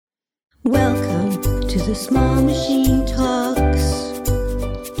Welcome to the Small Machine Talks,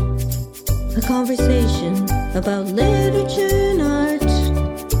 a conversation about literature and art,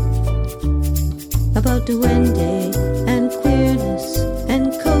 about duende and queerness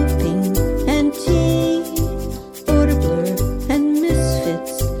and coping and tea, border blur and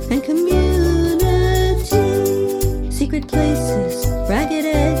misfits and community, secret places, ragged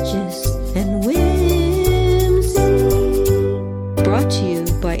edges and whimsy. Brought to you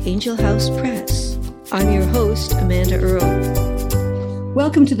by Angel House Press. I'm your host, Amanda Earle.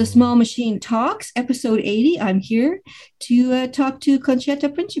 Welcome to the Small Machine Talks, episode 80. I'm here to talk to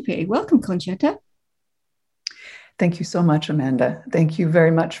Concetta Principe. Welcome, Concetta. Thank you so much, Amanda. Thank you very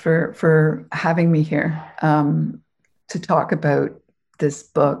much for having me here to talk about this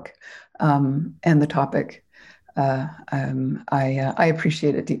book and the topic. I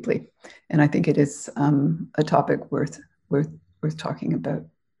appreciate it deeply, and I think it is a topic worth talking about.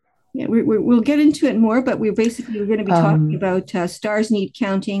 Yeah, we'll get into it more, but we're going to be talking about Stars Need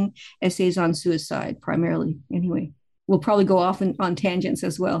Counting, essays on suicide, primarily. Anyway, we'll probably go off on tangents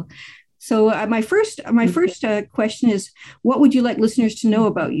as well. So my first question is, what would you like listeners to know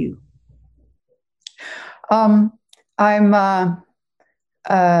about you? I've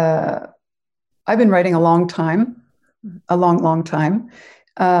been writing a long time,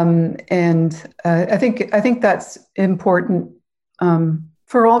 and I think that's important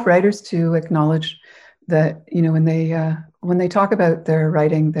for all writers to acknowledge that, you know, when they talk about their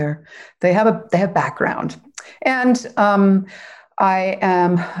writing, they have background, and I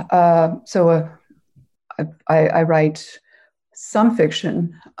am I write some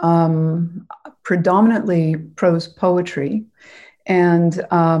fiction, predominantly prose poetry, and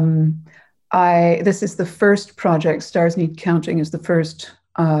this is the first project. Stars Need Counting is the first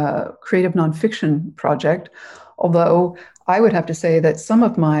creative nonfiction project, although I would have to say that some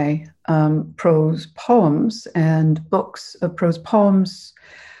of my prose poems and books of prose poems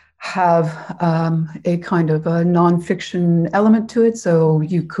have a kind of a nonfiction element to it, so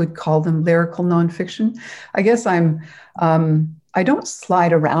you could call them lyrical nonfiction. I guess I don't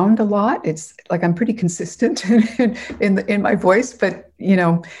slide around a lot. It's like I'm pretty consistent in my voice, but you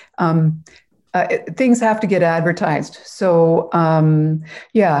know, things have to get advertised. So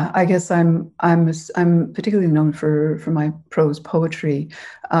yeah, I guess I'm particularly known for my prose poetry.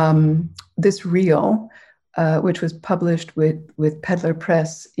 This reel, which was published with Peddler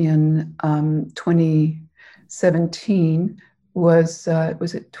Press in 2017, was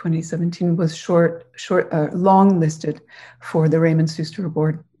it 2017? Was long listed for the Raymond Schuster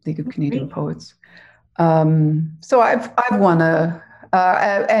Award, League of Canadian Poets. So I've won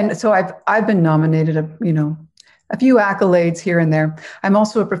and so I've been nominated a few accolades here and there. I'm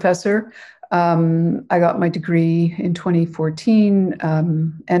also a professor. I got my degree in 2014,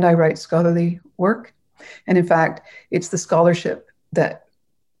 and I write scholarly work. And in fact, it's the scholarship that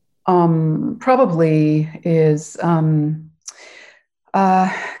probably is kind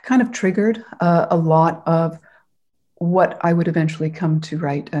of triggered a lot of what I would eventually come to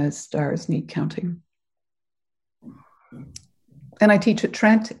write as Stars Need Counting. And I teach at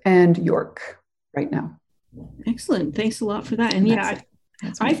Trent and York right now. Excellent. Thanks a lot for that. And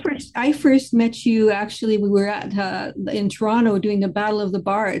I first met you, actually, we were in Toronto doing the Battle of the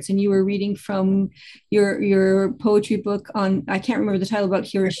Bards, and you were reading from your poetry book on, I can't remember the title, about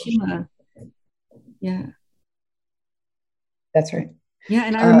Hiroshima. Yeah. That's right. Yeah,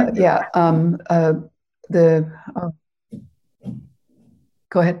 and I remember.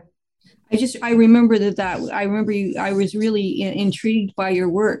 Go ahead. I remember I was really intrigued by your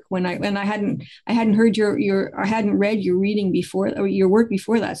work when I hadn't heard I hadn't read your reading before, or your work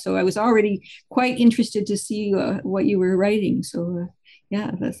before that, so I was already quite interested to see what you were writing. So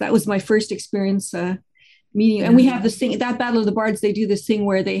yeah, that was my first experience meeting. And we have this thing, that Battle of the Bards, they do this thing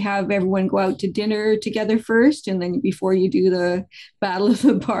where they have everyone go out to dinner together first, and then before you do the Battle of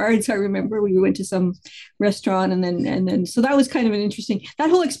the Bards, I remember we went to some restaurant, and then so that was kind of that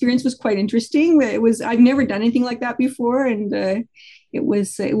whole experience was quite interesting. I've never done anything like that before, and it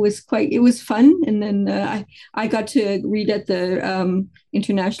was fun. And then I got to read at the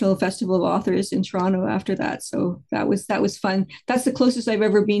International Festival of Authors in Toronto after that, so that was fun. That's the closest I've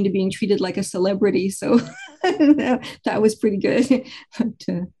ever been to being treated like a celebrity, so that was pretty good. But,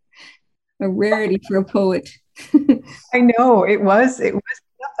 a rarity for a poet. I know it was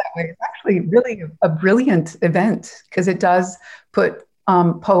not that way. It's actually really a brilliant event, because it does put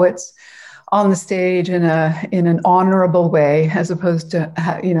poets on the stage in an honorable way, as opposed to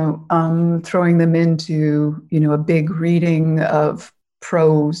throwing them into a big reading of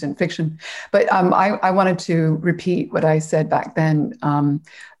prose and fiction. But I wanted to repeat what I said back then.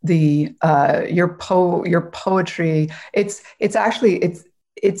 Your poetry, it's actually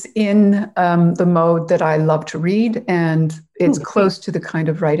it's in the mode that I love to read, and it's close to the kind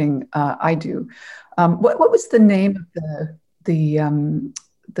of writing I do. What was the name of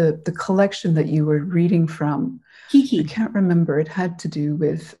the collection that you were reading from? I Kiki. can't remember. It had to do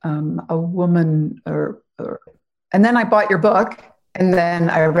with a woman, and then I bought your book, and then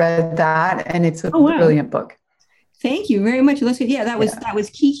I read that, and it's a Oh wow. brilliant book. Thank you very much. That's good. Yeah, Yeah. that was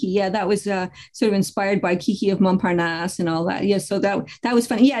Kiki. Yeah, that was sort of inspired by Kiki of Montparnasse and all that. Yeah, so that was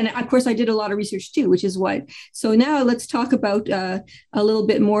fun. Yeah, and of course I did a lot of research too, which is what. So now let's talk about a little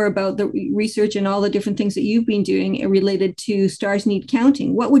bit more about the research and all the different things that you've been doing related to Stars Need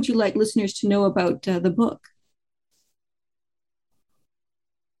Counting. What would you like listeners to know about the book?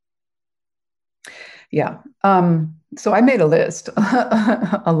 Yeah. So I made a list,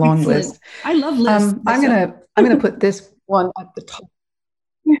 a long Excellent. list. I love lists. I'm gonna put this one at the top.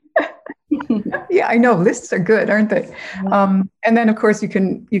 Yeah, I know lists are good, aren't they? And then of course you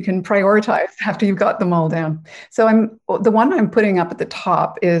can prioritize after you've got them all down. So the one I'm putting up at the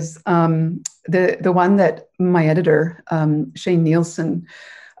top is the one that my editor Shane Nielsen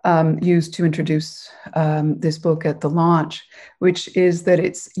used to introduce this book at the launch, which is that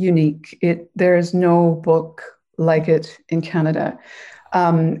it's unique. There's no book like it in Canada,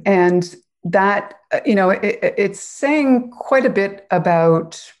 and that it's saying quite a bit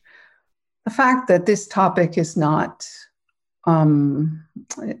about the fact that this topic is not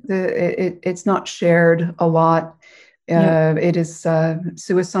it's not shared a lot. Yeah. It is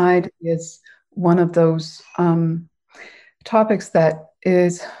suicide is one of those topics that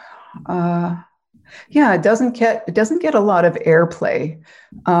is it doesn't get a lot of airplay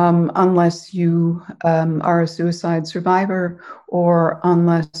unless you are a suicide survivor, or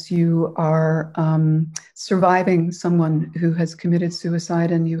unless you are surviving someone who has committed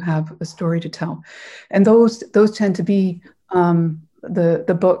suicide and you have a story to tell. And those tend to be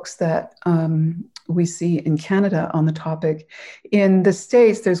the books that we see in Canada on the topic. In the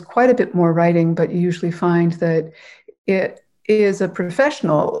States, there's quite a bit more writing, but you usually find that it is a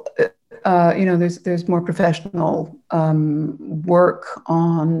professional. There's more professional work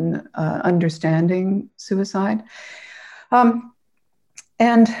on understanding suicide,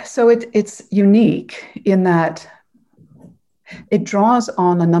 and so it's unique in that it draws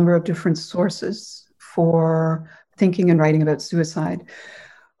on a number of different sources for thinking and writing about suicide.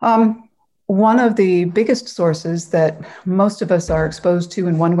 One of the biggest sources that most of us are exposed to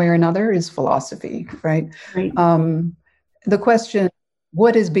in one way or another is philosophy, right? Right. The question,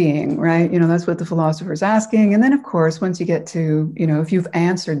 what is being, right? That's what the philosopher is asking. And then, of course, once you get to, if you've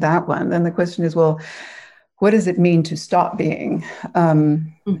answered that one, then the question is, well, what does it mean to stop being?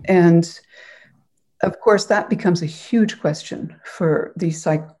 And of course, that becomes a huge question for the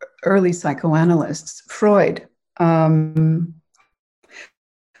early psychoanalysts. Freud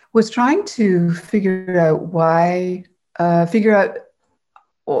was trying to figure out why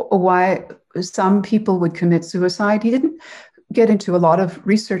some people would commit suicide. He didn't get into a lot of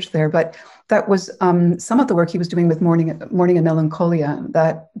research there, but that was some of the work he was doing with Mourning and Melancholia,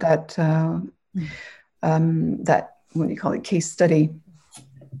 that what do you call it, case study,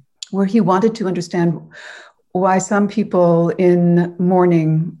 where he wanted to understand why some people in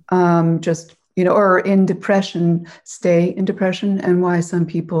mourning or in depression stay in depression, and why some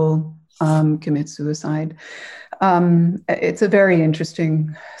people commit suicide. It's a very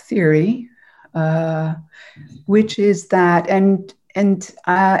interesting theory, which is that, and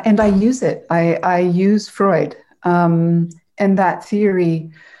I use it. I use Freud and that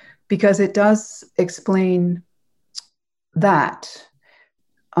theory because it does explain that,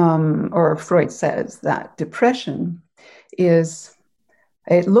 or Freud says that depression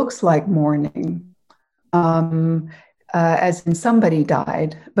it looks like mourning, as in somebody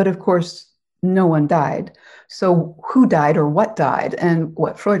died, but of course no one died. So who died or what died? And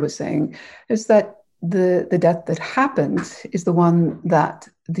what Freud was saying is that the death that happened is the one that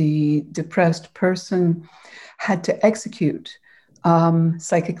the depressed person had to execute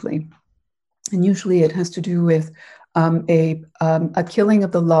psychically. And usually it has to do with a killing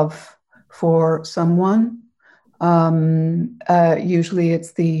of the love for someone. Usually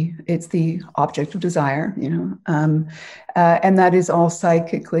it's the object of desire, and that is all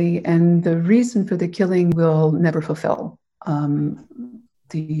psychically, and the reason for the killing will never fulfill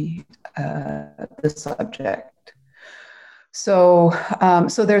the subject. So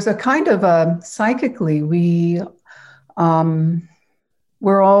there's a kind of psychically we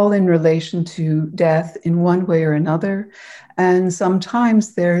we're all in relation to death in one way or another. And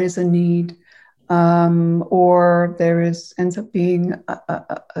sometimes there is a need, or ends up being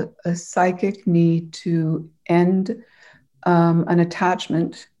a psychic need to end an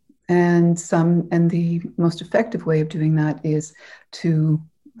attachment. And the most effective way of doing that is to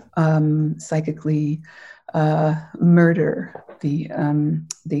psychically murder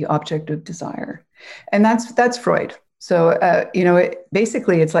the object of desire, and that's Freud. So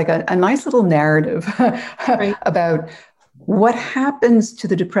basically, it's like a nice little narrative Right. about what happens to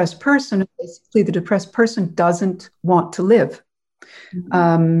the depressed person. Basically, the depressed person doesn't want to live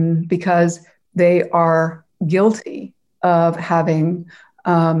because they are guilty of having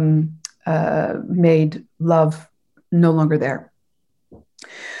made love no longer there.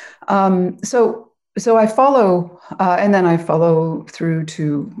 So I follow, and then I follow through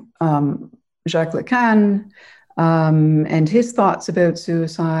to Jacques Lacan and his thoughts about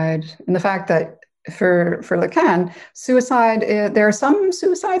suicide, and the fact that for Lacan, suicide, there are some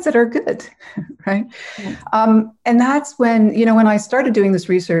suicides that are good, right? Yeah. And that's when, when I started doing this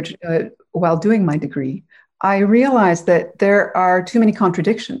research while doing my degree, I realized that there are too many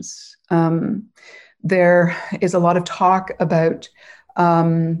contradictions. There is a lot of talk about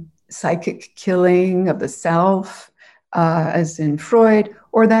psychic killing of the self, as in Freud,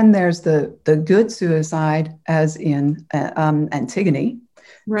 or then there's the good suicide, as in Antigone,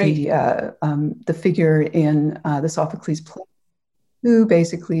 Right. the figure in the Sophocles play, who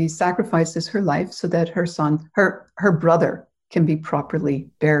basically sacrifices her life so that her son, her brother, can be properly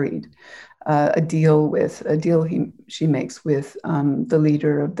buried. A deal she makes with the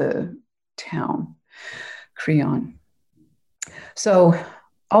leader of the town, Creon. So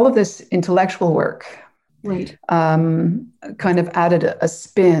all of this intellectual work, Right, kind of added a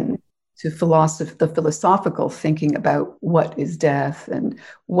spin to the philosophical thinking about what is death and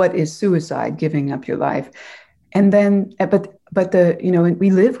what is suicide, giving up your life. And then, but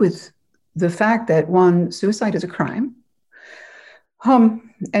we live with the fact that suicide is a crime.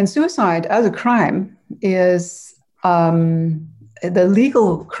 And suicide as a crime is, the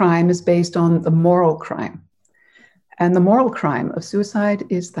legal crime is based on the moral crime. And the moral crime of suicide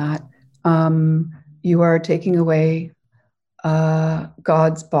is that you are taking away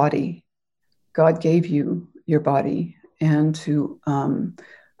God's body. God gave you your body, and to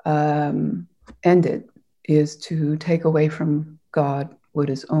end it is to take away from God what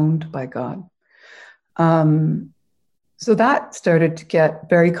is owned by God. So that started to get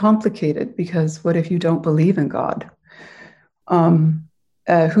very complicated, because what if you don't believe in God?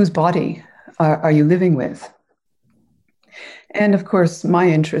 Whose body are you living with? And of course, my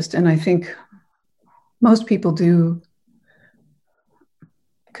interest, and I think most people do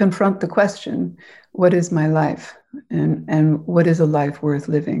confront the question, what is my life? And what is a life worth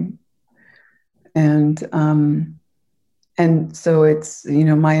living? And so it's,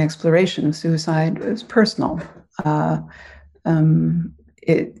 my exploration of suicide was personal.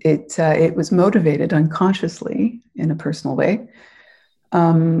 It was motivated unconsciously in a personal way.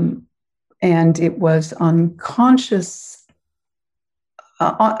 And it was unconscious.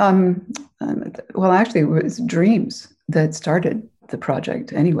 Well, actually, it was dreams that started the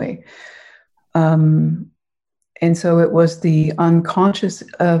project anyway. And so it was the unconscious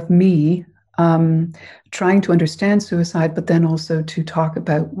of me trying to understand suicide, but then also to talk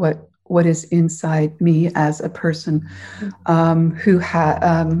about what is inside me as a person who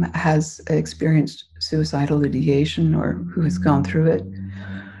has experienced suicidal ideation, or who has gone through it.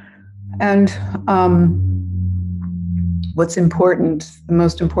 And what's important, the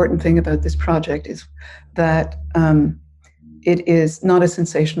most important thing about this project is that it is not a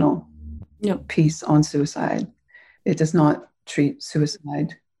sensational piece on suicide. It does not treat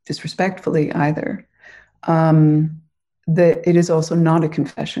suicide disrespectfully either. It is also not a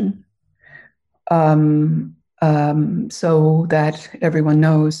confession. So that everyone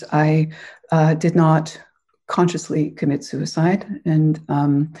knows, I did not consciously commit suicide, and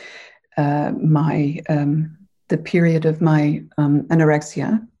the period of my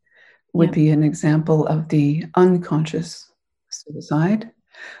anorexia would be an example of the unconscious suicide,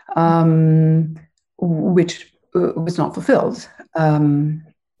 which was not fulfilled. I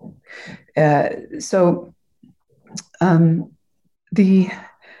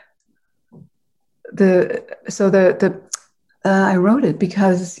wrote it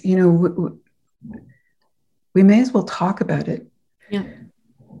because we may as well talk about it. Yeah.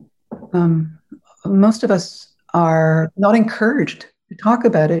 Most of us are not encouraged to talk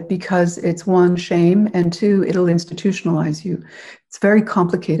about it because it's, one, shame, and two, it'll institutionalize you. It's very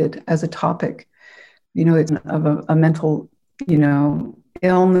complicated as a topic. It's of a mental,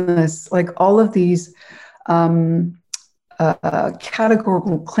 illness, like all of these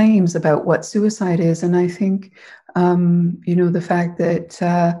categorical claims about what suicide is. And I think, the fact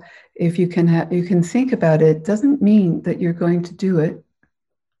that if you can think about it, doesn't mean that you're going to do it.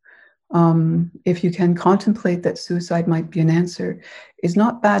 If you can contemplate that suicide might be an answer, is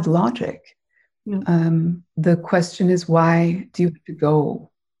not bad logic. The question is, why do you have to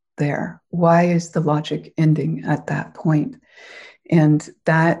go there? Why is the logic ending at that point? And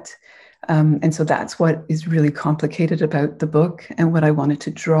so that's what is really complicated about the book, and what I wanted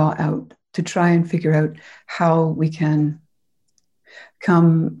to draw out, to try and figure out how we can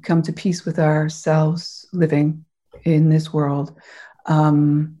come to peace with ourselves living in this world,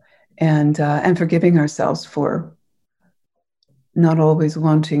 and forgiving ourselves for not always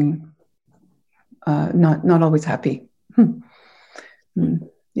wanting, not always happy.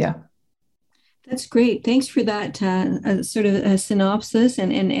 Yeah. That's great. Thanks for that sort of a synopsis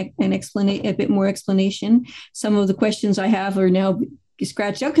and explain a bit more explanation. Some of the questions I have are now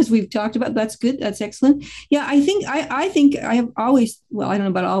scratched out because we've talked about. That's good. That's excellent. Yeah, I think I have always, well, I don't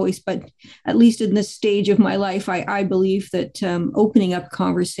know about always, but at least in this stage of my life, I believe that opening up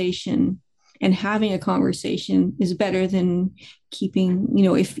conversation and having a conversation is better than keeping,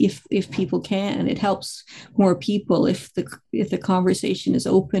 if people can. It helps more people if the conversation is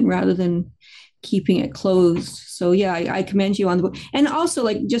open rather than keeping it closed. So yeah, I commend you on the book. And also,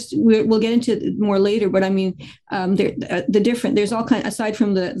 like, just we'll get into it more later, but I mean, there's all kind, aside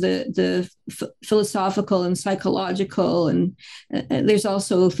from the philosophical and psychological, and there's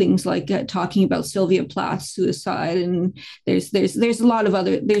also things like talking about Sylvia Plath's suicide, and there's a lot of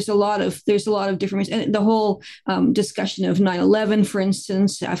different, and the whole discussion of 9/11, for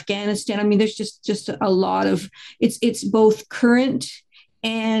instance, Afghanistan. I mean, there's just a lot of, it's both current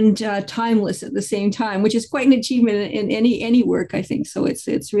and timeless at the same time, which is quite an achievement in any work, I think. So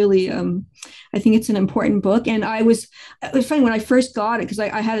it's really, I think it's an important book. And it was funny when I first got it, because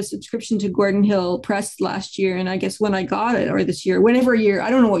I had a subscription to Gordon Hill Press last year, and I guess when I got it, or this year, whenever year,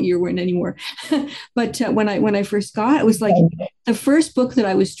 I don't know what year we're in anymore, but when I first got it, it was like the first book that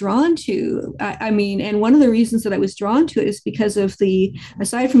I was drawn to. I mean, and one of the reasons that I was drawn to it is because of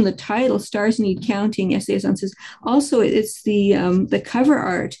aside from the title, Stars Need Counting, Essays on Suicide, also it's the cover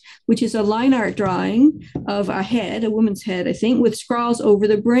art, which is a line art drawing of a woman's head, I think, with scrawls over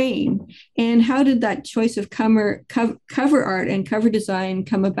the brain. And how did that choice of cover art and cover design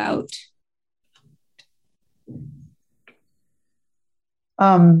come about?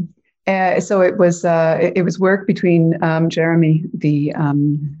 So it was work between Jeremy, the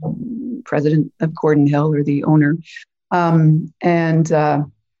president of Gordon Hill, or the owner, and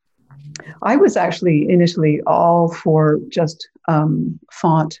I was actually initially all for just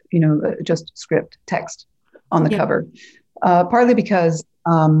font, just script text on the cover, partly because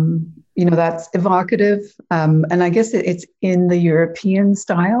that's evocative, and I guess it's in the European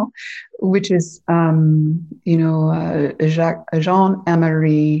style, which is Jean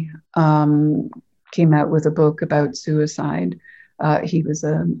Emery came out with a book about suicide. He was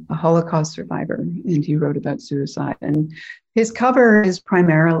a Holocaust survivor, and he wrote about suicide. And his cover is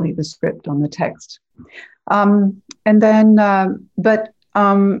primarily the script on the text. But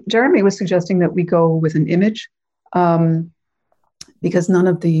Jeremy was suggesting that we go with an image, because none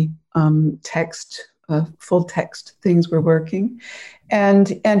of the full text things were working.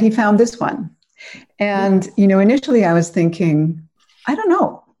 And he found this one. And, initially I was thinking, I don't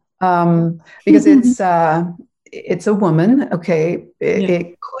know, because it's a woman. Okay.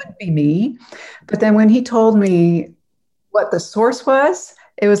 It could be me. But then when he told me what the source was,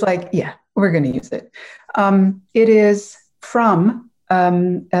 it was like, yeah, we're going to use it. It is from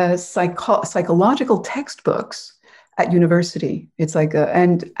psychological textbooks at university. It's like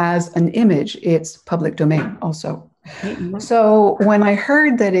and as an image, it's public domain also. Mm-hmm. So when I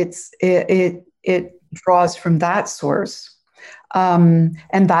heard that it draws from that source, and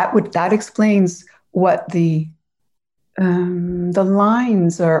that explains what the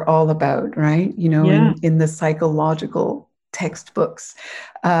lines are all about, right? In the psychological textbooks.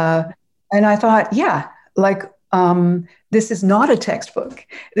 And I thought, this is not a textbook.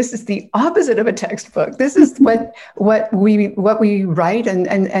 This is the opposite of a textbook. This is what we write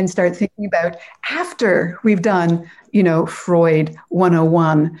and start thinking about after we've done, Freud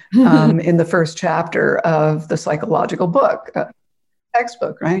 101 in the first chapter of the psychological book,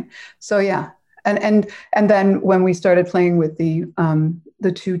 textbook, right? So yeah. And then when we started playing with the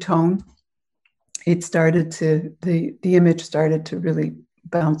two-tone, the image started to really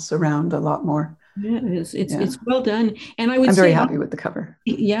bounce around a lot more. Yeah, it's well done, and I'm very happy with the cover.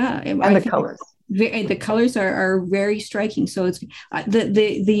 Yeah, and the colors. The colors are very striking. So it's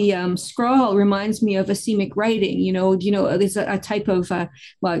the scrawl reminds me of asemic writing. There's a type of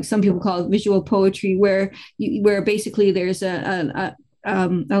well, some people call it visual poetry, where basically there's a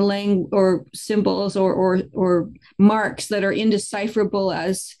language or symbols or marks that are indecipherable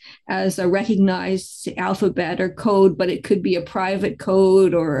as a recognized alphabet or code, but it could be a private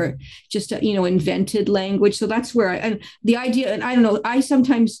code or just a, invented language. So that's where and the idea, and I don't know, I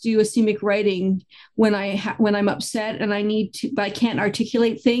sometimes do asemic writing when I'm upset and I need to, but I can't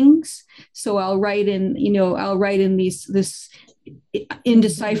articulate things. So I'll write in this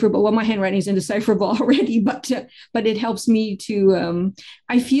indecipherable, well, my handwriting is indecipherable already, but it helps me to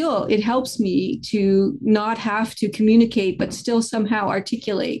I feel it helps me to not have to communicate but still somehow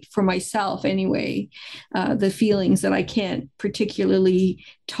articulate for myself anyway, the feelings that I can't particularly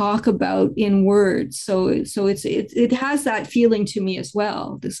talk about in words. So it has that feeling to me as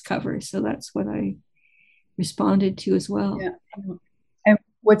well, this cover. So that's what I responded to as well. Yeah. And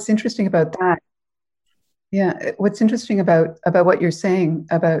what's interesting about that, yeah, what's interesting about what you're saying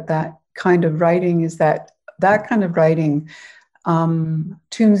about that kind of writing is that kind of writing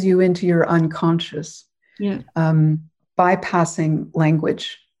tunes you into your unconscious, Yeah. Bypassing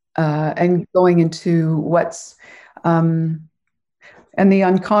language and going into what's and the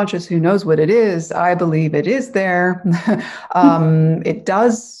unconscious, who knows what it is? I believe it is there. It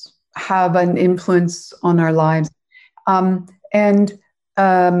does have an influence on our lives, and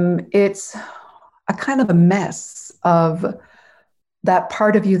it's a kind of a mess of that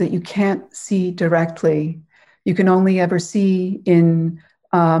part of you that you can't see directly. You can only ever see in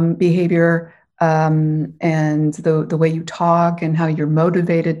behavior and the way you talk and how you're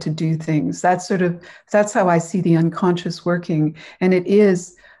motivated to do things. That's how I see the unconscious working. And it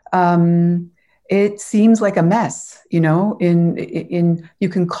seems like a mess, in you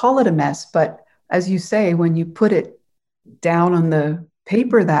can call it a mess, but as you say, when you put it down on the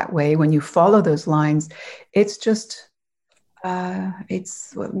paper that way, when you follow those lines, it's just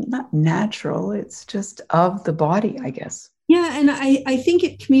it's not natural. It's just of the body, I guess. Yeah, and I think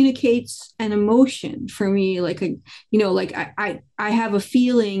it communicates an emotion for me, like I have a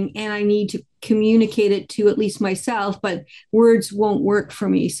feeling and I need to communicate it to at least myself, but words won't work for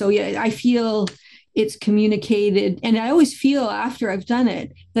me. So yeah, I feel it's communicated, and I always feel after I've done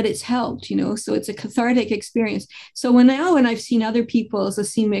it that it's helped, so it's a cathartic experience. So when I've seen other people's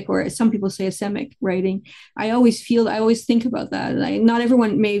asemic, or some people say asemic writing, I always think about that. And not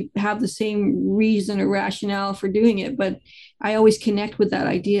everyone may have the same reason or rationale for doing it, but I always connect with that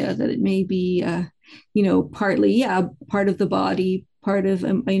idea that it may be partly, yeah, part of the body, part of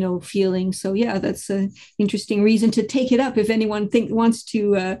feeling. So yeah, that's an interesting reason to take it up if anyone wants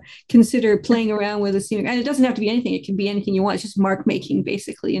to consider playing around with a scene. And it doesn't have to be anything, it can be anything you want. It's just mark making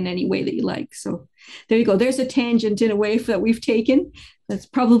basically in any way that you like. So there you go, there's a tangent in a way that we've taken. That's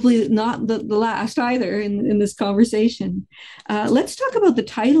probably not the last either in this conversation. Let's talk about the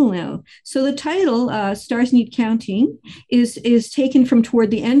title now. So the title, Stars Need Counting, is taken from toward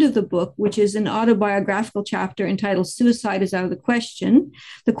the end of the book, which is an autobiographical chapter entitled Suicide is Out of the Question.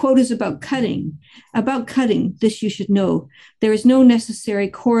 The quote is about cutting. About cutting, this you should know. There is no necessary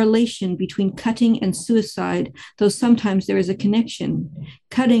correlation between cutting and suicide, though sometimes there is a connection.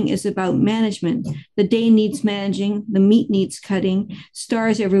 Cutting is about management. The day needs managing, the meat needs cutting,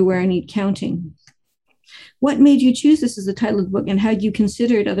 stars everywhere need counting. What made you choose this as the title of the book, and had you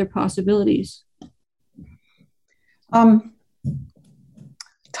considered other possibilities?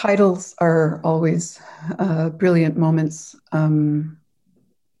 Titles are always brilliant moments.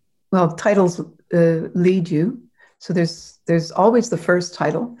 Well, titles lead you. So there's always the first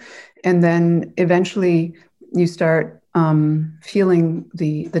title, and then eventually you start feeling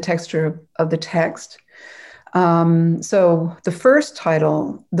the texture of the text. So the first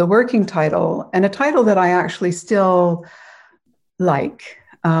title, the working title, and a title that I actually still like,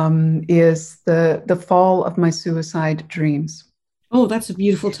 is the Fall of My Suicide Dreams. Oh, that's a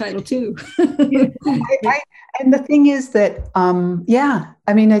beautiful title too. And the thing is that, yeah,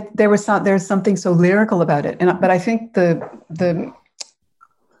 I mean, there's something so lyrical about it, but I think the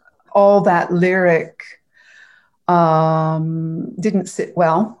all that lyric didn't sit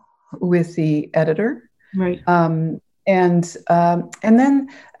well with the editor. Right. And then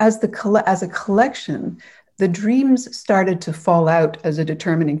as a collection, the dreams started to fall out as a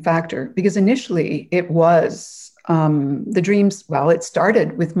determining factor, because initially it was the dreams. Well, it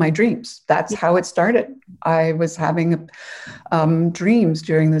started with my dreams. That's how it started. I was having dreams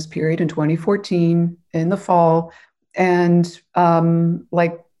during this period in 2014 in the fall, and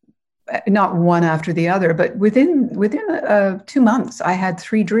not one after the other, but within 2 months, I had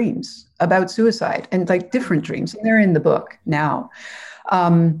 3 dreams about suicide, and like different dreams. And they're in the book now.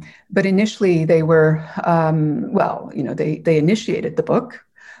 But initially, they were well, they initiated the book.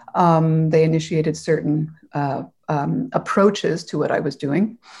 They initiated certain approaches to what I was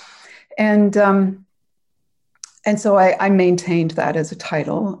doing, and so I maintained that as a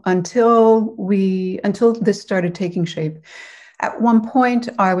title until this started taking shape. At one point,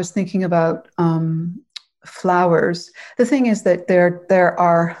 I was thinking about flowers. The thing is that there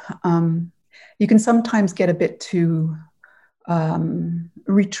are you can sometimes get a bit too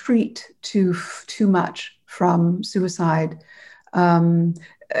retreat too much from suicide.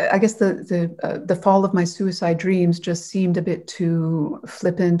 I guess the fall of my suicide dreams just seemed a bit too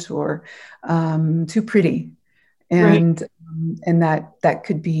flippant or too pretty, Right. and that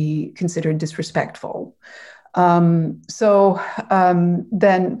could be considered disrespectful. So I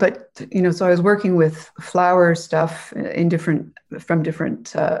was working with flower stuff from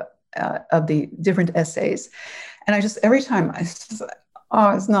different of the different essays, and I just every time I just, oh,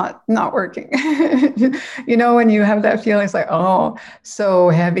 it's not working. When you have that feeling, it's like, oh, so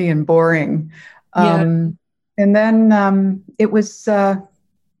heavy and boring. Yeah. And then it was that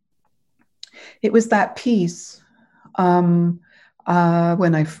piece when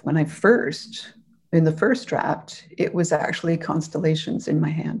I first, in the first draft, it was actually constellations in my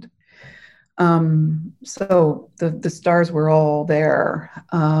hand. So the stars were all there.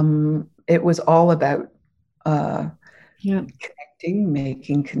 It was all about connecting,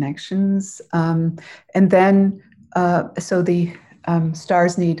 making connections, and then so the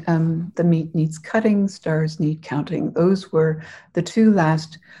stars need the meat needs cutting, stars need counting. Those were the two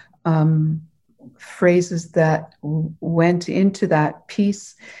last phrases that went into that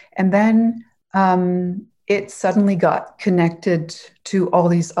piece, and then it suddenly got connected to all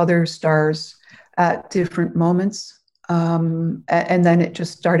these other stars at different moments, and then it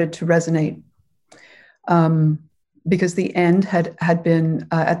just started to resonate, because the end had been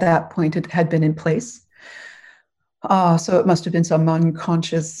at that point, it had been in place. So it must have been some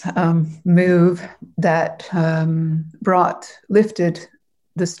unconscious move that lifted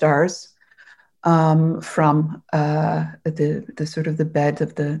the stars from the sort of the bed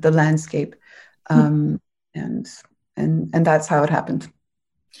of the landscape, and that's how it happened.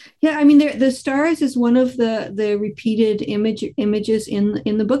 Yeah, I mean, the stars is one of the repeated images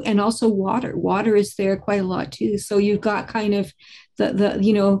in the book, and also water. Water is there quite a lot too. So you've got kind of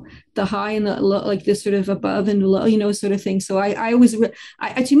the high and the low, like this sort of above and below, sort of thing. So I was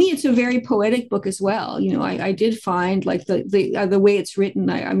to me, it's a very poetic book as well. I did find like the way it's written.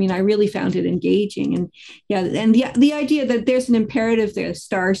 I mean, I really found it engaging, and yeah, and the idea that there's an imperative there.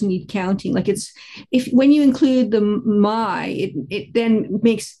 Stars need counting. Like it's if when you include the my, it then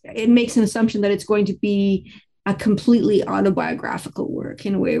makes an assumption that it's going to be a completely autobiographical work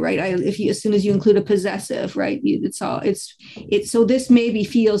in a way, right? If you, as soon as you include a possessive, right, it's so this maybe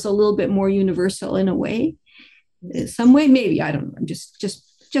feels a little bit more universal in a way, some way, maybe, I don't know. I'm just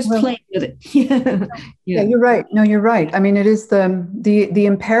Well, playing with it. Yeah. yeah, Yeah. you're right. No, you're right. I mean, it is the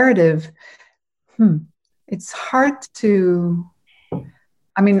imperative. It's hard to.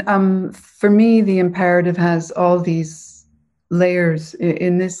 I mean, for me, the imperative has all these layers.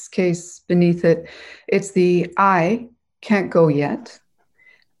 In this case, beneath it, it's the I can't go yet,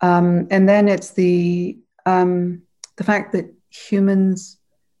 and then it's the fact that humans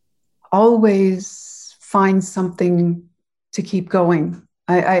always find something to keep going.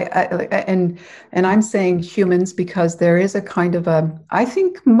 And I'm saying humans because there is a kind of I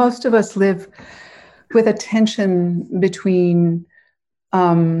think most of us live with a tension between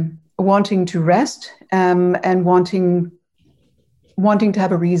wanting to rest, and wanting to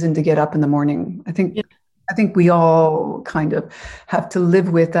have a reason to get up in the morning. I think we all kind of have to live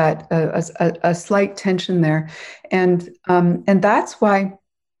with that, a slight tension there, and that's why.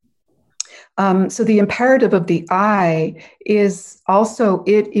 So the imperative of the I is also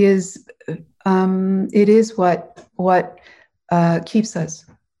it is what keeps us.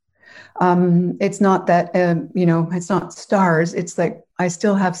 It's not that it's not stars. It's like I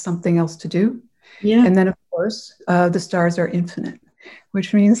still have something else to do, Yeah. and then of course the stars are infinite,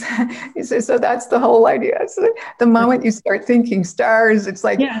 which means so that's the whole idea. So the moment you start thinking stars, it's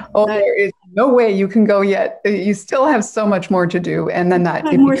like, Yeah. oh, there is no way you can go yet. You still have so much more to do, and then that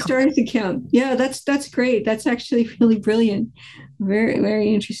Have more stars to count. Yeah, that's great. That's actually really brilliant. Very,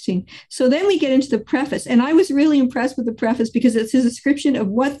 very interesting. So then we get into the preface, and I was really impressed with the preface because it's a description of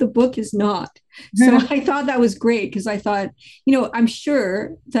what the book is not. So I thought that was great because I thought, I'm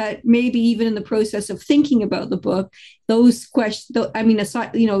sure that maybe even in the process of thinking about the book, those questions, I mean,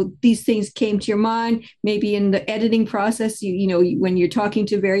 aside, these things came to your mind. Maybe in the editing process, when you're talking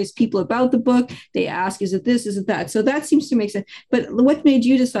to various people about the book, they ask, is it this, is it that? So that seems to make sense. But what made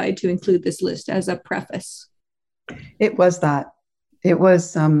you decide to include this list as a preface? It was that. It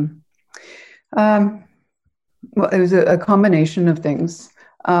was, um, well, it was a combination of things.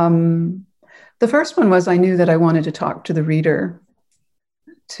 The first one was I knew that I wanted to talk to the reader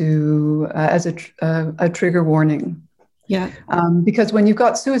to as a trigger warning. Yeah. Because when you've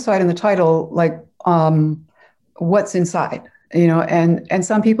got suicide in the title, like what's inside, and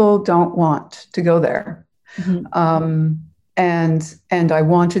some people don't want to go there. Mm-hmm. And I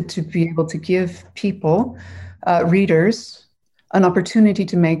wanted to be able to give people, readers, an opportunity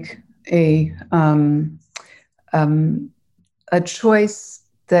to make a choice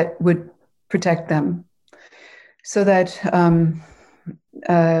that would protect them, so that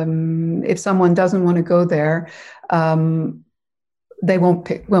if someone doesn't want to go there, they won't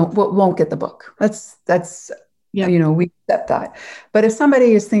get the book. That's Yeah. we accept that. But if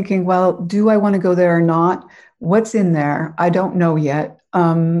somebody is thinking, well, do I want to go there or not? What's in there? I don't know yet.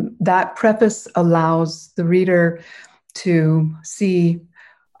 That preface allows the reader to see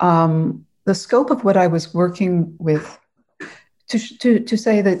the scope of what I was working with, to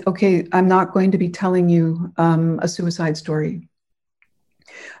say that, okay, I'm not going to be telling you a suicide story,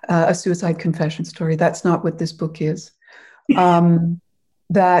 a suicide confession story. That's not what this book is.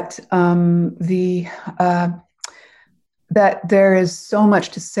 That that there is so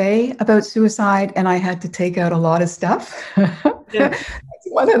much to say about suicide, and I had to take out a lot of stuff. Yeah.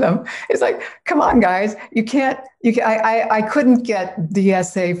 One of them is like, come on, guys, you can't. I couldn't get the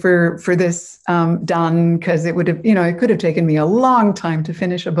essay for this done, because it would have, it could have taken me a long time to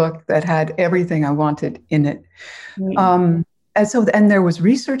finish a book that had everything I wanted in it. Right. And there was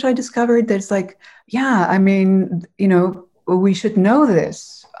research I discovered that's like, yeah, I mean, we should know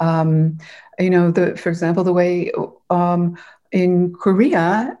this. For example, the way in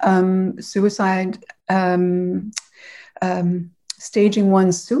Korea, suicide, staging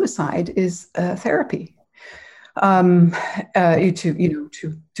 1 suicide is therapy. To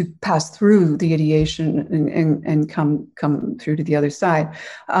pass through the ideation and come through to the other side,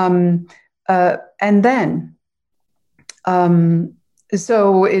 and then.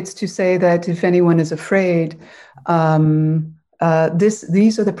 So it's to say that if anyone is afraid, these are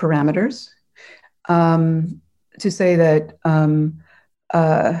the parameters. To say that,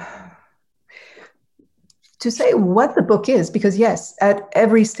 to say what the book is, because yes, at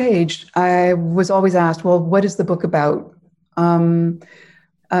every stage, I was always asked, well, what is the book about? A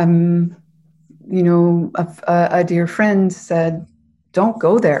dear friend said, don't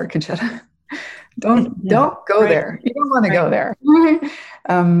go there, Concetta. Don't go there. You don't want to go there.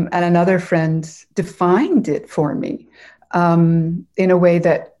 And another friend defined it for me in a way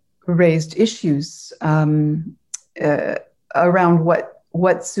that raised issues around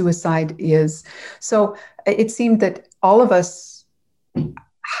what suicide is. So it seemed that all of us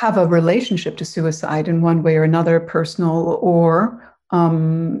have a relationship to suicide in one way or another, personal or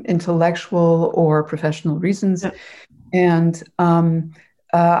intellectual or professional reasons. Yeah. And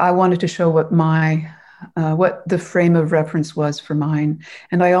I wanted to show what the frame of reference was for mine.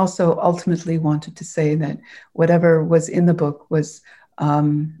 And I also ultimately wanted to say that whatever was in the book was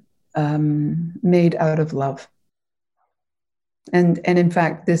made out of love. And in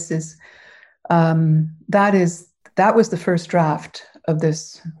fact, this is that was the first draft of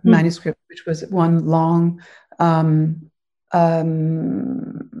this manuscript, which was one long, one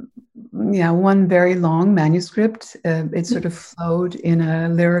very long manuscript. It sort of flowed in a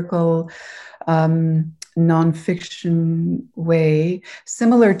lyrical, nonfiction way,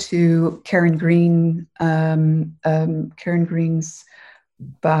 similar to Karen Green's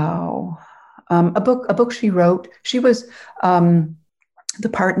Bow, a book she wrote. She was the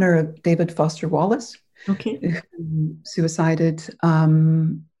partner of David Foster Wallace, who suicided,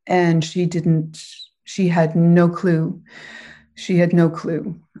 and she had no clue. She had no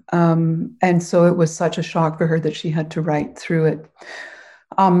clue. And so it was such a shock for her that she had to write through it.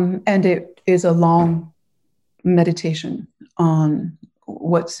 And it is a long meditation on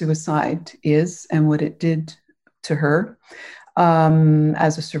what suicide is and what it did to her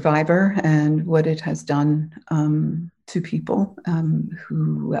as a survivor, and what it has done to people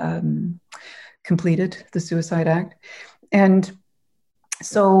who completed the Suicide Act. And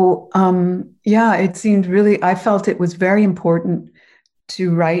so, it seemed really, I felt it was very important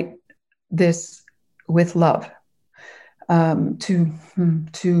to write this with love,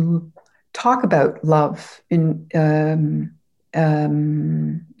 to talk about love in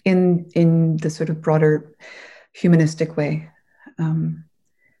the sort of broader humanistic way.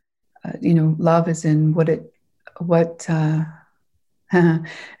 Love is in what and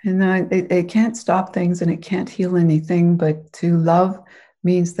it can't stop things and it can't heal anything, but to love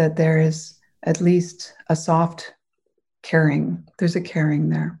means that there is at least a soft caring. There's a caring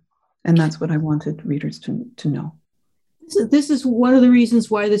there. And that's what I wanted readers to know. This is one of the reasons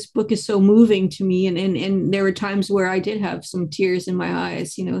why this book is so moving to me, and there were times where I did have some tears in my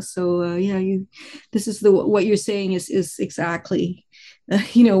eyes, so this is what you're saying is exactly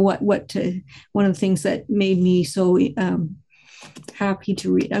what one of the things that made me so happy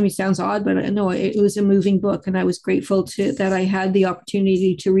to read. I mean, it sounds odd, but no, it was a moving book, and I was grateful that I had the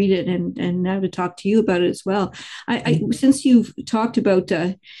opportunity to read it, and now to talk to you about it as well. Since you've talked about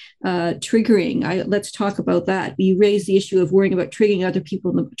triggering, let's talk about that. You raised the issue of worrying about triggering other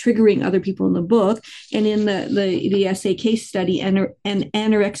people in the book, and in the essay case study and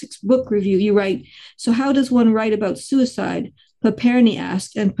anorexics book review, you write, so how does one write about suicide? Paperny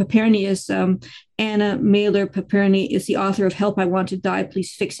asked, and Paperny is Anna Mailer Paperny is the author of Help, I Want to Die,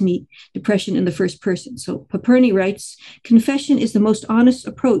 Please Fix Me, Depression in the First Person. So Paperny writes, confession is the most honest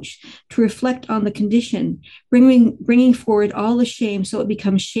approach to reflect on the condition, bringing forward all the shame so it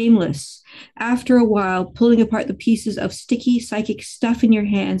becomes shameless. After a while, pulling apart the pieces of sticky psychic stuff in your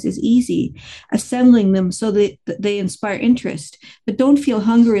hands is easy. Assembling them so that they inspire interest, but don't feel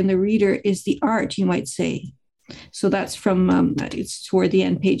hunger in the reader is the art, you might say. So that's from, it's toward the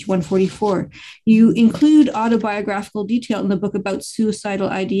end, page 144. You include autobiographical detail in the book about suicidal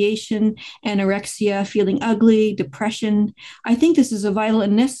ideation, anorexia, feeling ugly, depression. I think this is a vital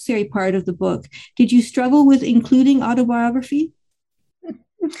and necessary part of the book. Did you struggle with including autobiography?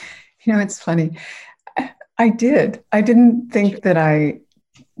 It's funny. I did. I didn't think that I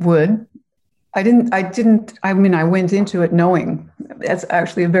would. I mean, I went into it knowing that's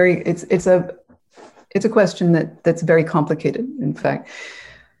actually it's a question that's very complicated, in fact.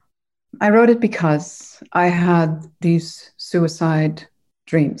 I wrote it because I had these suicide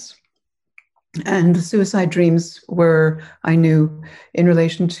dreams. And the suicide dreams were, I knew, in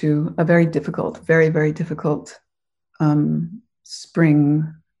relation to a very difficult, very, very difficult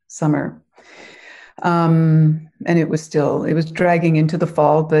spring, summer. And it was dragging into the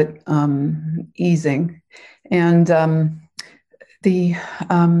fall, but easing. And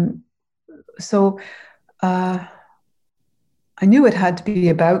So I knew it had to be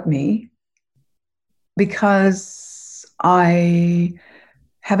about me because I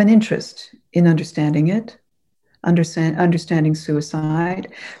have an interest in understanding it, understanding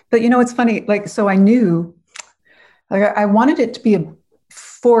suicide. But it's funny, so I knew, I wanted it to be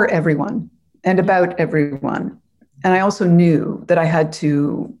for everyone and about everyone. And I also knew that I had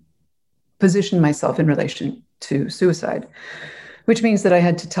to position myself in relation to suicide, which means that I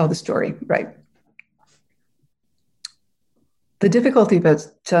had to tell the story, right? The difficulty about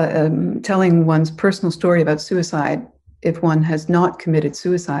telling one's personal story about suicide, if one has not committed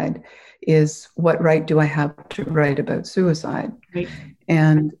suicide, is what right do I have to write about suicide? Right.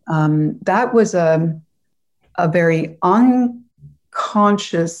 And that was a very unconscious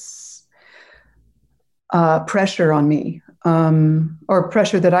pressure on me, or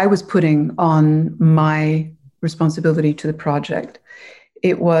pressure that I was putting on my responsibility to the project.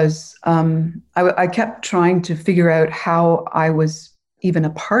 It was, I kept trying to figure out how I was even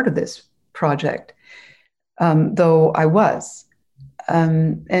a part of this project, though I was.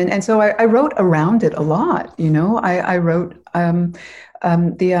 And so I wrote around it a lot, I wrote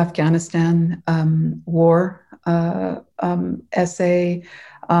the Afghanistan war essay.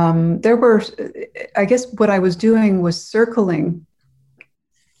 There were, I guess what I was doing was circling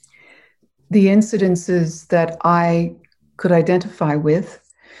the incidences that I could identify with.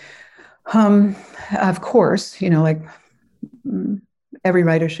 Of course, every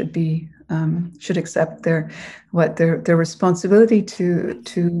writer should accept their responsibility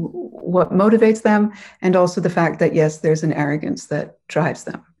to what motivates them, and also the fact that yes, there's an arrogance that drives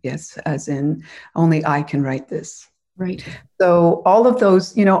them. Yes, as in only I can write this. Right. So all of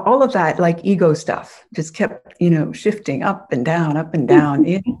those, all of that ego stuff just kept, shifting up and down.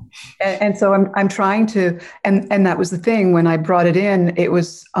 And so I'm trying to, and that was the thing when I brought it in, it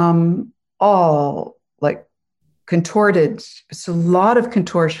was all contorted. It's a lot of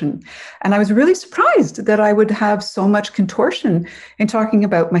contortion. And I was really surprised that I would have so much contortion in talking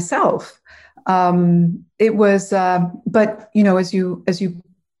about myself. It was, but as you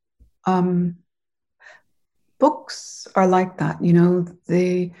books are like that,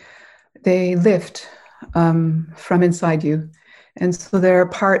 they lift from inside you, And so there are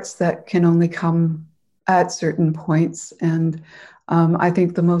parts that can only come at certain points. And I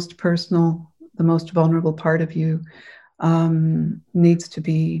think the most personal, the most vulnerable part of you needs to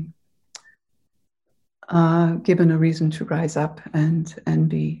be given a reason to rise up and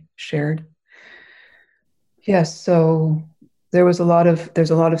be shared. Yes, so there's a lot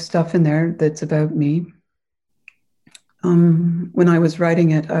of stuff in there that's about me. When I was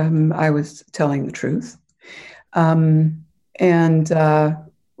writing it, I was telling the truth. And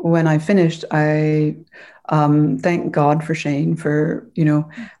when I finished, I thank God for Shane for,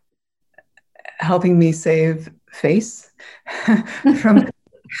 helping me save face from,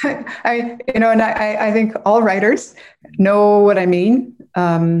 I think all writers know what I mean.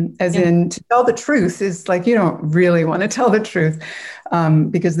 As in, to tell the truth is like, you don't really want to tell the truth,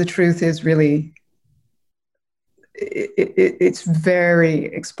 because the truth is really, it's very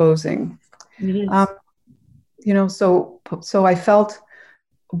exposing. It is. So I felt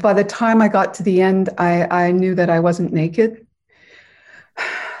by the time I got to the end, I knew that I wasn't naked.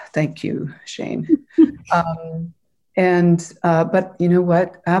 Thank you, Shane. But you know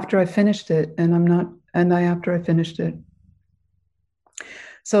what? After I finished it, after I finished it.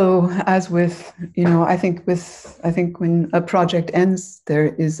 So as with, I think when a project ends,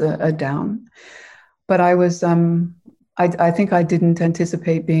 there is a down. But I think I didn't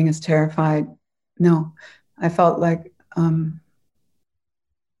anticipate being as terrified. No, I felt like,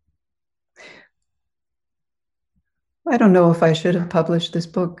 I don't know if I should have published this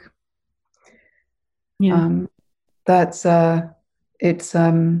book. Yeah. That's it's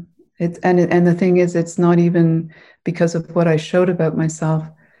and the thing is, it's not even because of what I showed about myself.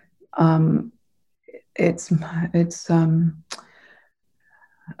 It's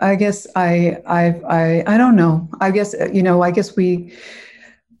I guess I don't know. I guess I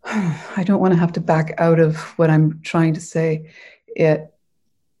don't want to have to back out of what I'm trying to say.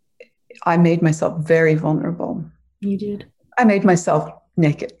 I made myself very vulnerable. You did. I made myself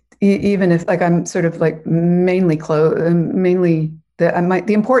naked, even if like I'm sort of like mainly the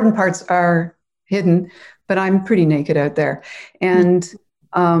important parts are hidden, but I'm pretty naked out there. And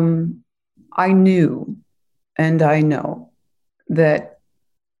I knew, and I know that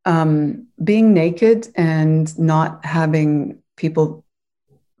being naked and not having people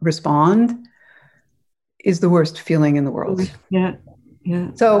respond is the worst feeling in the world. Yeah.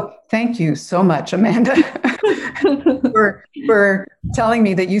 Yeah. So thank you so much, Amanda, for telling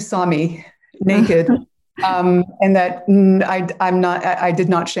me that you saw me naked, and that I did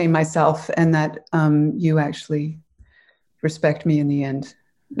not shame myself, and that you actually respect me in the end.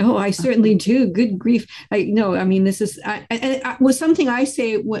 Oh, I certainly do. Good grief. This is was something I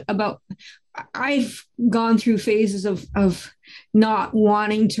say about. I've gone through phases of not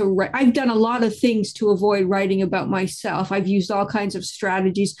wanting to write. I've done a lot of things to avoid writing about myself. I've used all kinds of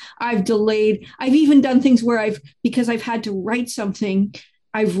strategies. I've delayed. I've even done things where because I've had to write something,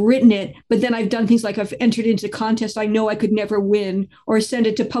 I've written it, but then I've done things like I've entered into contests I know I could never win, or send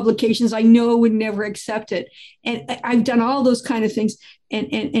it to publications I know would never accept it. And I've done all those kind of things.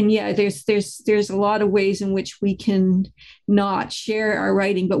 And yeah, there's a lot of ways in which we can not share our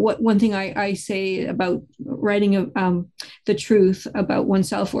writing. But one thing I say about writing the truth about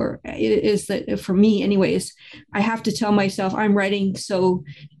oneself, or is that for me anyways, I have to tell myself I'm writing so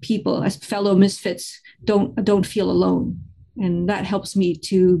people, as fellow misfits, don't feel alone. And that helps me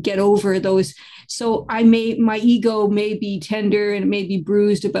to get over those. So my ego may be tender and it may be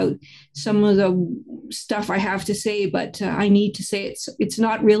bruised about some of the stuff I have to say, but I need to say it's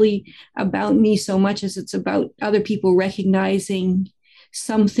not really about me so much as it's about other people recognizing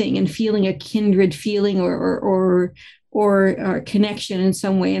something and feeling a kindred feeling or connection in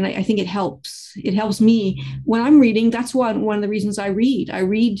some way. And I think it helps me when I'm reading. That's one of the reasons I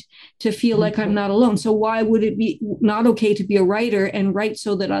read to feel like I'm not alone. So why would it be not okay to be a writer and write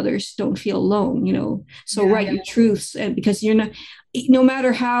so that others don't feel alone? Write your truths, and because you're not, no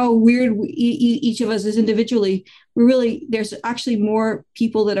matter how weird each of us is individually, there's actually more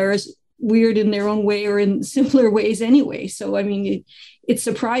people that are as weird in their own way or in simpler ways anyway. So I mean, it's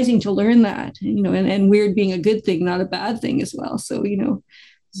surprising to learn that, and weird being a good thing, not a bad thing as well. So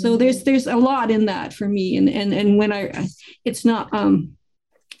so there's a lot in that for me. And when it's not from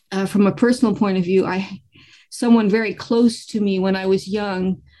a personal point of view, someone very close to me when I was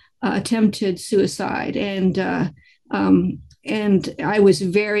young attempted suicide, and I was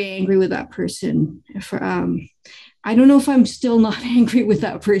very angry with that person. I don't know if I'm still not angry with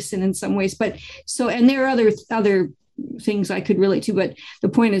that person in some ways, but and there are other things I could relate to, but the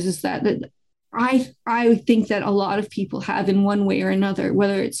point is that I think that a lot of people have, in one way or another,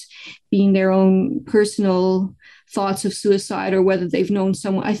 whether it's being their own personal thoughts of suicide or whether they've known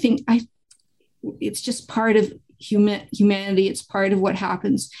someone. It's just part of humanity. It's part of what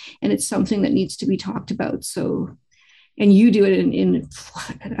happens, and it's something that needs to be talked about. So, and you do it in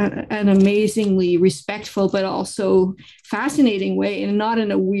an amazingly respectful but also fascinating way, and not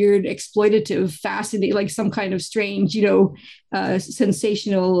in a weird exploitative fascinating, like some kind of strange,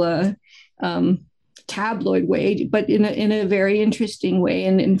 sensational tabloid way, but in a very interesting way,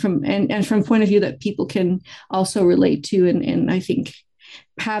 and from a point of view that people can also relate to. And I think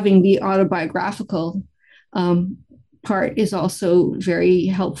having the autobiographical part is also very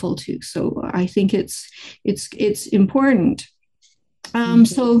helpful too. So I think it's important.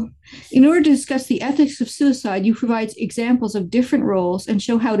 So, in order to discuss the ethics of suicide, you provide examples of different roles and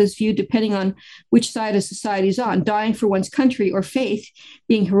show how it is viewed depending on which side of society is on. Dying for one's country or faith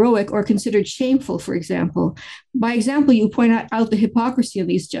being heroic or considered shameful, for example. By example, you point out the hypocrisy of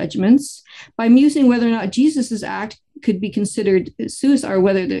these judgments. By musing whether or not Jesus's act could be considered suicide, or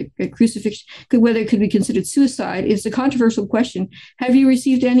whether the crucifixion could be considered suicide, is a controversial question. Have you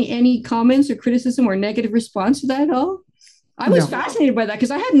received any comments or criticism or negative response to that at all? I was fascinated by that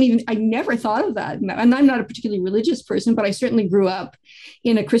because I never thought of that. And I'm not a particularly religious person, but I certainly grew up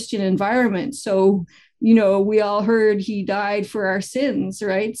in a Christian environment. So, we all heard he died for our sins,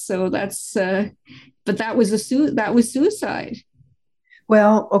 right? So but that was suicide.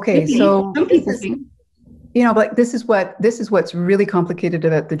 Well, okay. So, but this is what's really complicated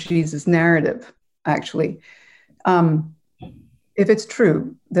about the Jesus narrative, actually. If it's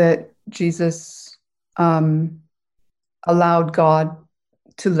true that Jesus, allowed God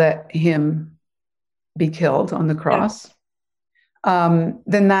to let him be killed on the cross,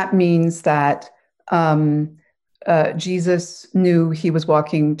 then that means that Jesus knew he was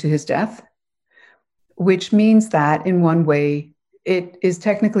walking to his death, which means that in one way it is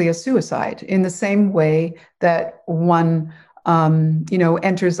technically a suicide, in the same way that one,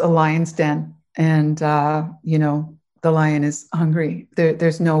 enters a lion's den and, the lion is hungry.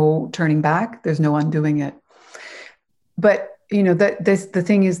 There's no turning back. There's no undoing it. But the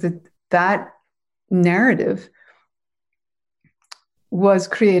thing is that narrative was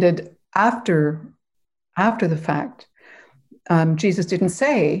created after the fact. Jesus didn't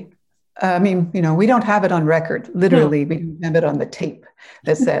say. We don't have it on record. Literally, we don't have it on the tape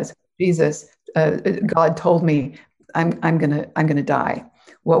that says Jesus. God told me I'm gonna die.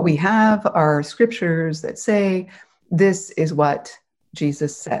 What we have are scriptures that say this is what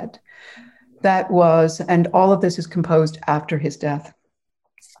Jesus said. And all of this is composed after his death.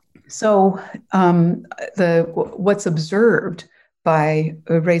 So what's observed by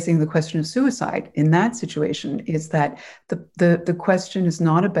raising the question of suicide in that situation is that the question is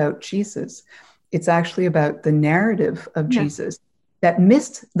not about Jesus. It's actually about the narrative of Jesus that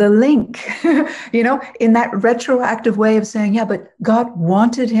missed the link, in that retroactive way of saying, but God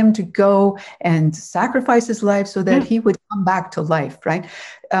wanted him to go and sacrifice his life so that he would come back to life, right?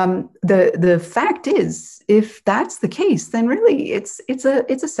 The fact is, if that's the case, then really it's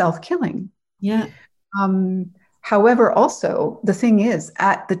a self-killing. Yeah. However, also the thing is,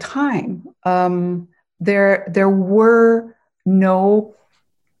 at the time, there were no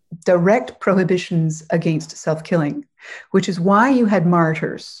direct prohibitions against self-killing, which is why you had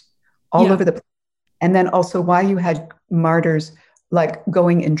martyrs all over the place. And then also why you had martyrs like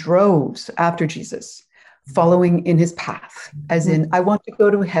going in droves after Jesus, following in his path, as in, I want to go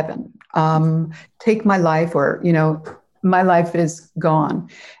to heaven, take my life, or, my life is gone.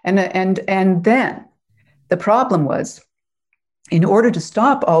 And then the problem was, in order to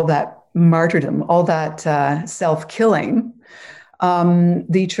stop all that martyrdom, all that self-killing,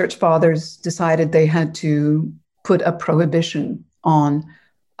 the church fathers decided they had to put a prohibition on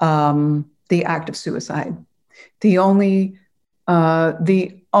the act of suicide. The only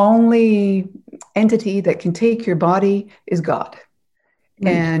entity that can take your body is God.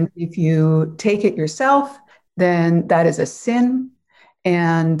 Right. And if you take it yourself, then that is a sin.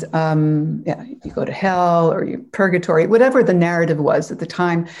 And you go to hell or you purgatory, whatever the narrative was at the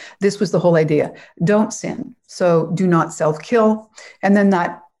time. This was the whole idea. Don't sin. So do not self-kill. And then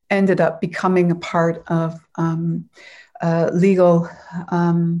that ended up becoming a part of legal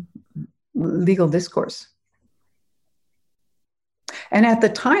discourse. And at the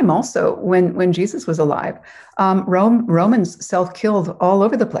time also, when Jesus was alive, Romans self-killed all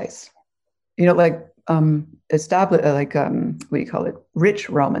over the place. Established, what do you call it? Rich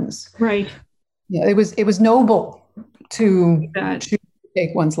Romans. Right. Yeah, it was noble to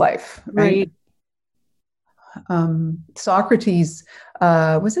take one's life. Right. Socrates,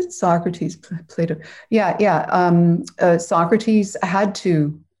 was it Socrates? Plato. Yeah. Socrates had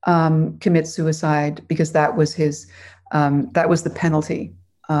to commit suicide because that was that was the penalty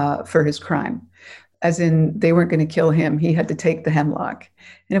for his crime. As in, they weren't going to kill him; he had to take the hemlock,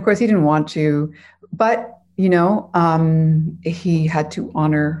 and of course, he didn't want to. But he had to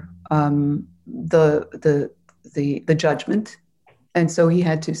honor the judgment, and so he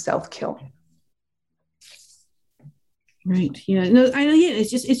had to self-kill. Right. Yeah. No, I know. Yeah.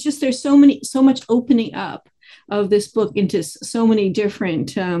 It's just there's so much opening up of this book into so many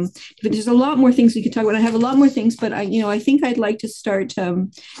different. But there's a lot more things we could talk about. I have a lot more things, but I think I'd like to start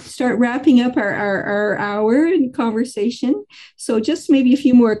wrapping up our hour in conversation. So just maybe a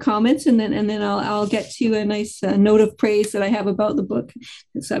few more comments, and then I'll get to a nice note of praise that I have about the book.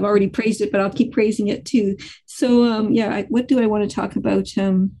 So I've already praised it, but I'll keep praising it too. So yeah, what do I want to talk about?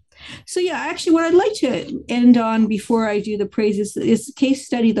 So yeah, actually, what I'd like to end on before I do the praises is case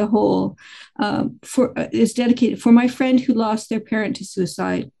study. The whole is dedicated for my friend who lost their parent to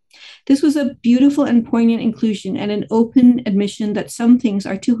suicide. This was a beautiful and poignant inclusion and an open admission that some things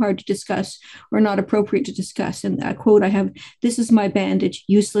are too hard to discuss or not appropriate to discuss. And that quote I have: "This is my bandage,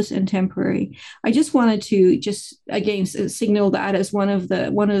 useless and temporary." I just wanted to just again signal that as one of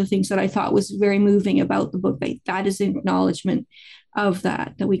the things that I thought was very moving about the book. That is an acknowledgement of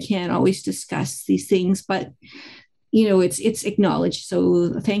that we can't always discuss these things, but it's acknowledged.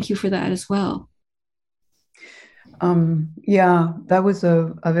 So thank you for that as well. Yeah, that was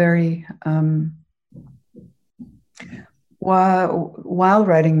a very while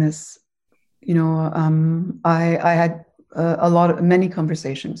writing this, I had many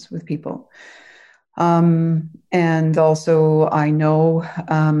conversations with people, and also I know,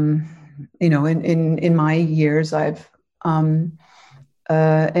 in my years I've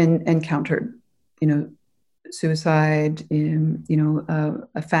encountered, suicide in,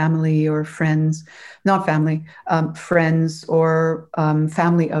 a family or friends, not family, friends or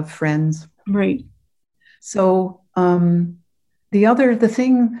family of friends. Right. So the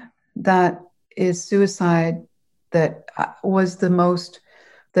thing that is suicide that was the most,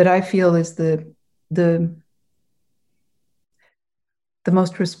 that I feel is the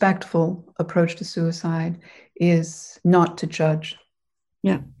most respectful approach to suicide is not to judge.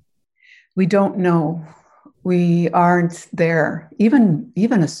 Yeah. We don't know. We aren't there. Even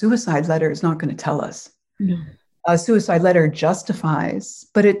a suicide letter is not going to tell us. No. A suicide letter justifies,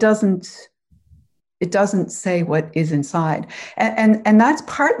 but it doesn't say what is inside. And that's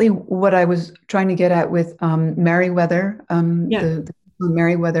partly what I was trying to get at with Merriweather, the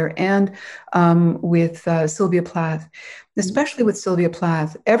Merriweather, and with Sylvia Plath, especially with Sylvia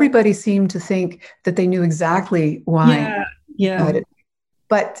Plath. Everybody seemed to think that they knew exactly why. Yeah.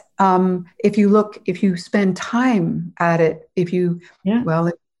 But if you spend time at it, if you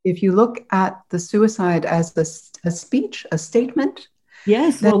look at the suicide as a speech, a statement.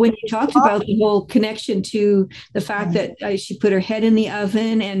 Yes. Well, when you talked about the whole connection to the fact that she put her head in the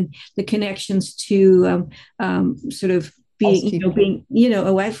oven, and the connections to sort of being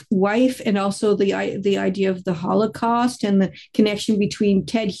a wife, and also the idea of the Holocaust and the connection between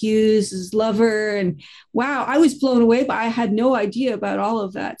Ted Hughes' lover, and wow, I was blown away, but I had no idea about all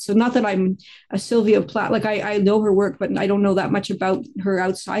of that. So not that I'm a Sylvia Plath, like I know her work, but I don't know that much about her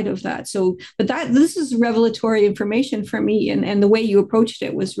outside of that. So, but this is revelatory information for me, and the way you approached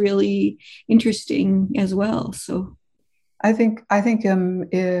it was really interesting as well. So. I think one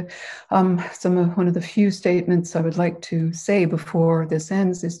of the few statements I would like to say before this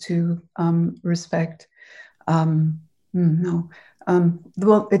ends is to respect. Well,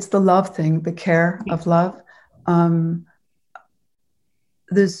 it's the love thing, the care of love. The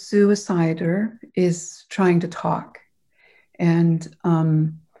suicider is trying to talk, and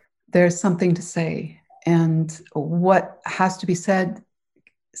there's something to say, and what has to be said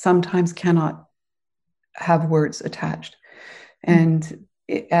sometimes cannot have words attached. And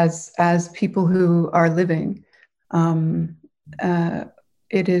as people who are living,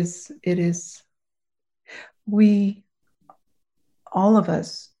 it is we, all of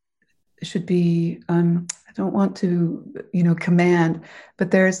us should be, I don't want to, command,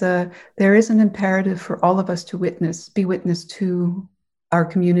 but there is an imperative for all of us to be witness to our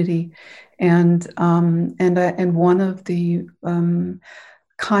community. And one of the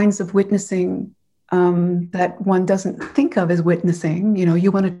kinds of witnessing that one doesn't think of as witnessing,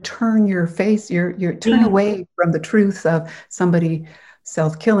 you want to turn your face, turn away from the truth of somebody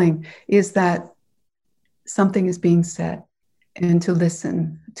self-killing, is that something is being said, and to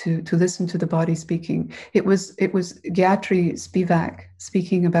listen to the body speaking. It was Gayatri Spivak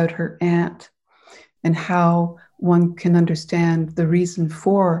speaking about her aunt, and how one can understand the reason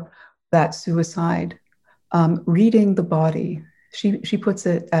for that suicide, reading the body She puts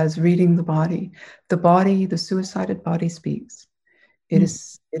it as reading the body. The body, the suicided body speaks. It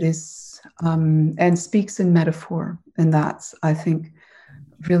is, and speaks in metaphor. And that's, I think,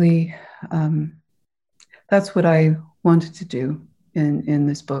 really, that's what I wanted to do in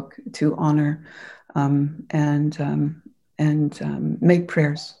this book, to honor and make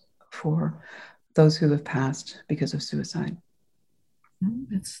prayers for those who have passed because of suicide.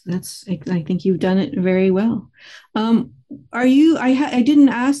 That's I think you've done it very well. Are you I didn't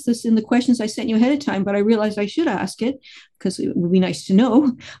ask this in the questions I sent you ahead of time, but I realized I should ask it because it would be nice to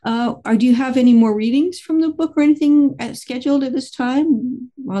know. Do you have any more readings from the book or anything scheduled at this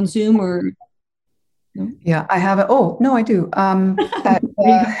time on Zoom or no? Yeah, I have it. Oh, no, I do.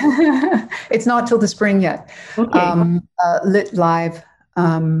 It's not till the spring yet. Okay. Lit Live,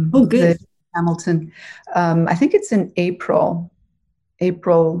 Oh, good. the Hamilton. I think it's in April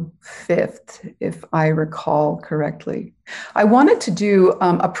 5th, if I recall correctly. I wanted to do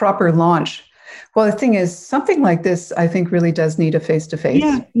a proper launch. Well, the thing is, something like this, I think, really does need a face-to-face.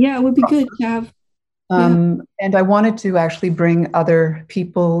 Yeah, it would be good to have. Yeah, And I wanted to actually bring other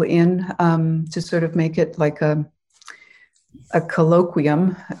people in to sort of make it like a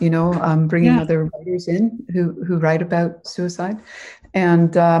colloquium, bringing yeah, other writers in who write about suicide,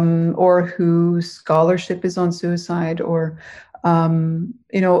 and or whose scholarship is on suicide, or and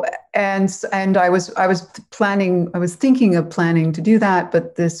I was thinking of planning to do that,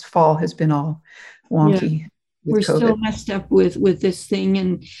 but this fall has been all yeah. wonky with We're COVID. still messed up with this thing,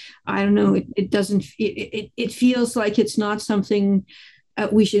 and I don't know. It doesn't. It feels like it's not something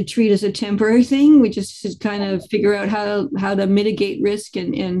we should treat as a temporary thing. We just should kind of figure out how to mitigate risk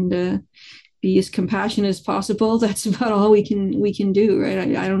and be as compassionate as possible. That's about all we can do,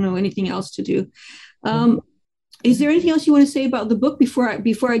 right? I don't know anything else to do. Is there anything else you want to say about the book before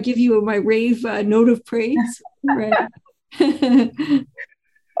I give you my rave note of praise? Right.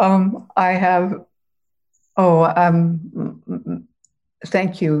 I have. Oh,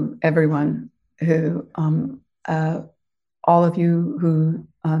 thank you, everyone who, all of you who,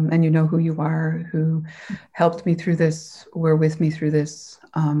 and you know who you are, who helped me through this, were with me through this,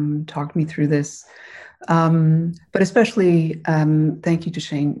 talked me through this. But especially thank you to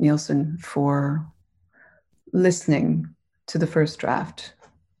Shane Nielsen for listening to the first draft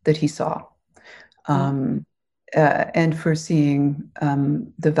that he saw. And for seeing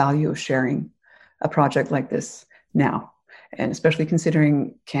the value of sharing a project like this now, and especially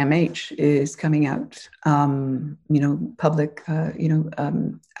considering CAMH is coming out, public,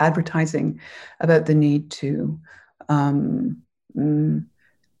 advertising about the need to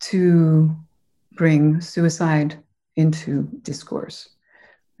bring suicide into discourse,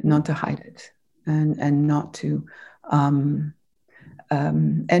 not to hide it, and not to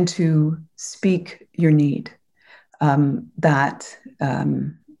and to speak your need. I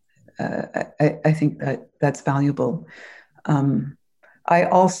think that's valuable. I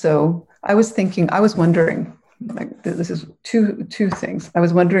was wondering, like, this is two things. I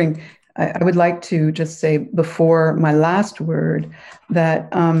was wondering, I would like to just say before my last word that,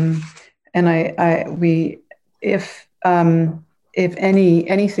 if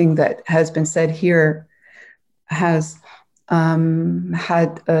anything that has been said here has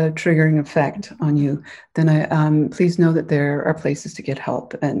had a triggering effect on you, then please know that there are places to get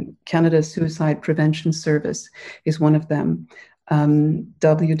help, and Canada's Suicide Prevention Service is one of them.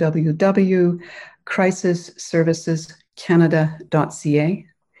 www.crisisservicescanada.ca,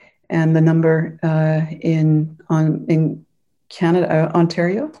 and the number in Canada,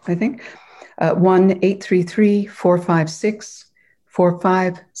 Ontario, I think,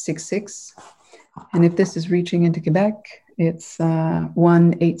 1-833-456-4566. And if this is reaching into Quebec, it's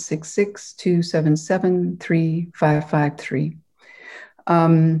 1-866-277-3553.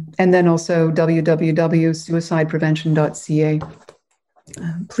 And then also www.suicideprevention.ca.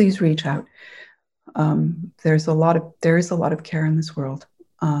 Please reach out. There is a lot of care in this world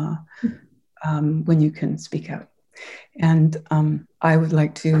when you can speak out. And I would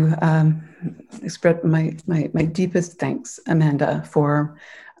like to express my deepest thanks, Amanda, for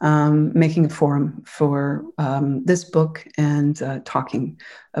making a forum for this book and talking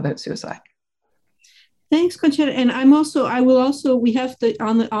about suicide. Thanks, Concetta. And we have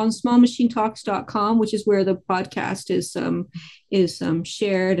on smallmachinetalks.com, which is where the podcast is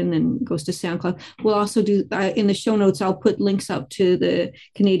shared and then goes to SoundCloud. We'll also do in the show notes. I'll put links up to the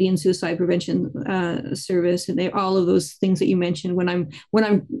Canadian Suicide Prevention Service and all of those things that you mentioned.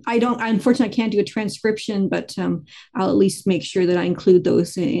 I unfortunately can't do a transcription, but I'll at least make sure that I include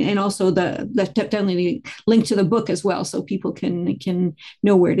those, and also definitely the link to the book as well, so people can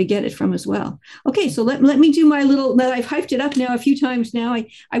know where to get it from as well. Okay, so let me do my little. I've hyped it up now a few times now.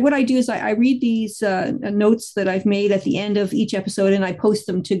 What I do is I read these notes that I've made at the end of each episode, and I post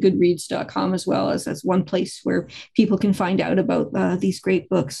them to Goodreads.com as well as one place where people can find out about these great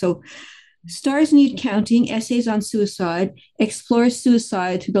books. So Stars Need Counting, Essays on Suicide, explores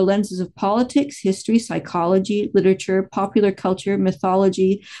suicide through the lenses of politics, history, psychology, literature, popular culture,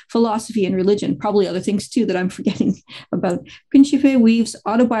 mythology, philosophy, and religion. Probably other things too that I'm forgetting about. Principe weaves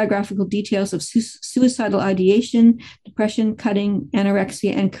autobiographical details of suicidal ideation, depression, cutting,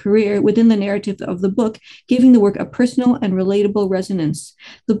 anorexia, and career within the narrative of the book, giving the work a personal and relatable resonance.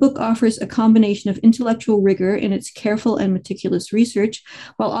 The book offers a combination of intellectual rigor in its careful and meticulous research,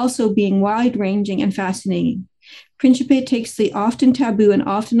 while also being wide-ranging and fascinating. Principe takes the often taboo and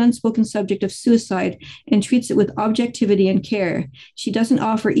often unspoken subject of suicide and treats it with objectivity and care. She doesn't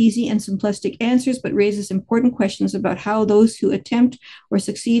offer easy and simplistic answers, but raises important questions about how those who attempt or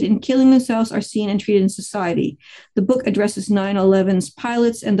succeed in killing themselves are seen and treated in society. The book addresses 9/11's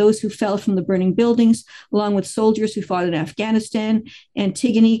pilots and those who fell from the burning buildings, along with soldiers who fought in Afghanistan,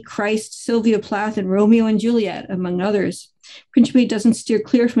 Antigone, Christ, Sylvia Plath, and Romeo and Juliet, among others. Principe doesn't steer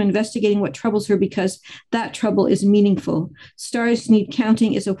clear from investigating what troubles her because that trouble is meaningful. Stars Need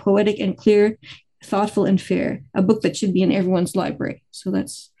Counting is a poetic and clear, thoughtful and fair, a book that should be in everyone's library. So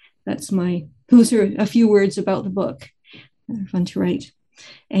those are a few words about the book. They're fun to write.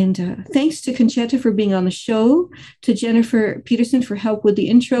 And thanks to Concetta for being on the show, to Jennifer Peterson for help with the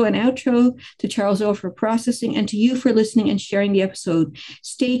intro and outro, to Charles O for processing, and to you for listening and sharing the episode.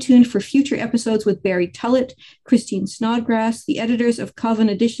 Stay tuned for future episodes with Barry Tullett, Christine Snodgrass, the editors of Coven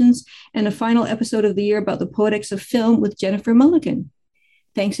Editions, and a final episode of the year about the poetics of film with Jennifer Mulligan.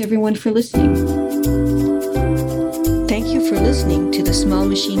 Thanks everyone for listening. Thank you for listening to The Small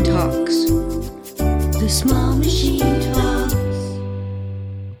Machine Talks. The Small Machine.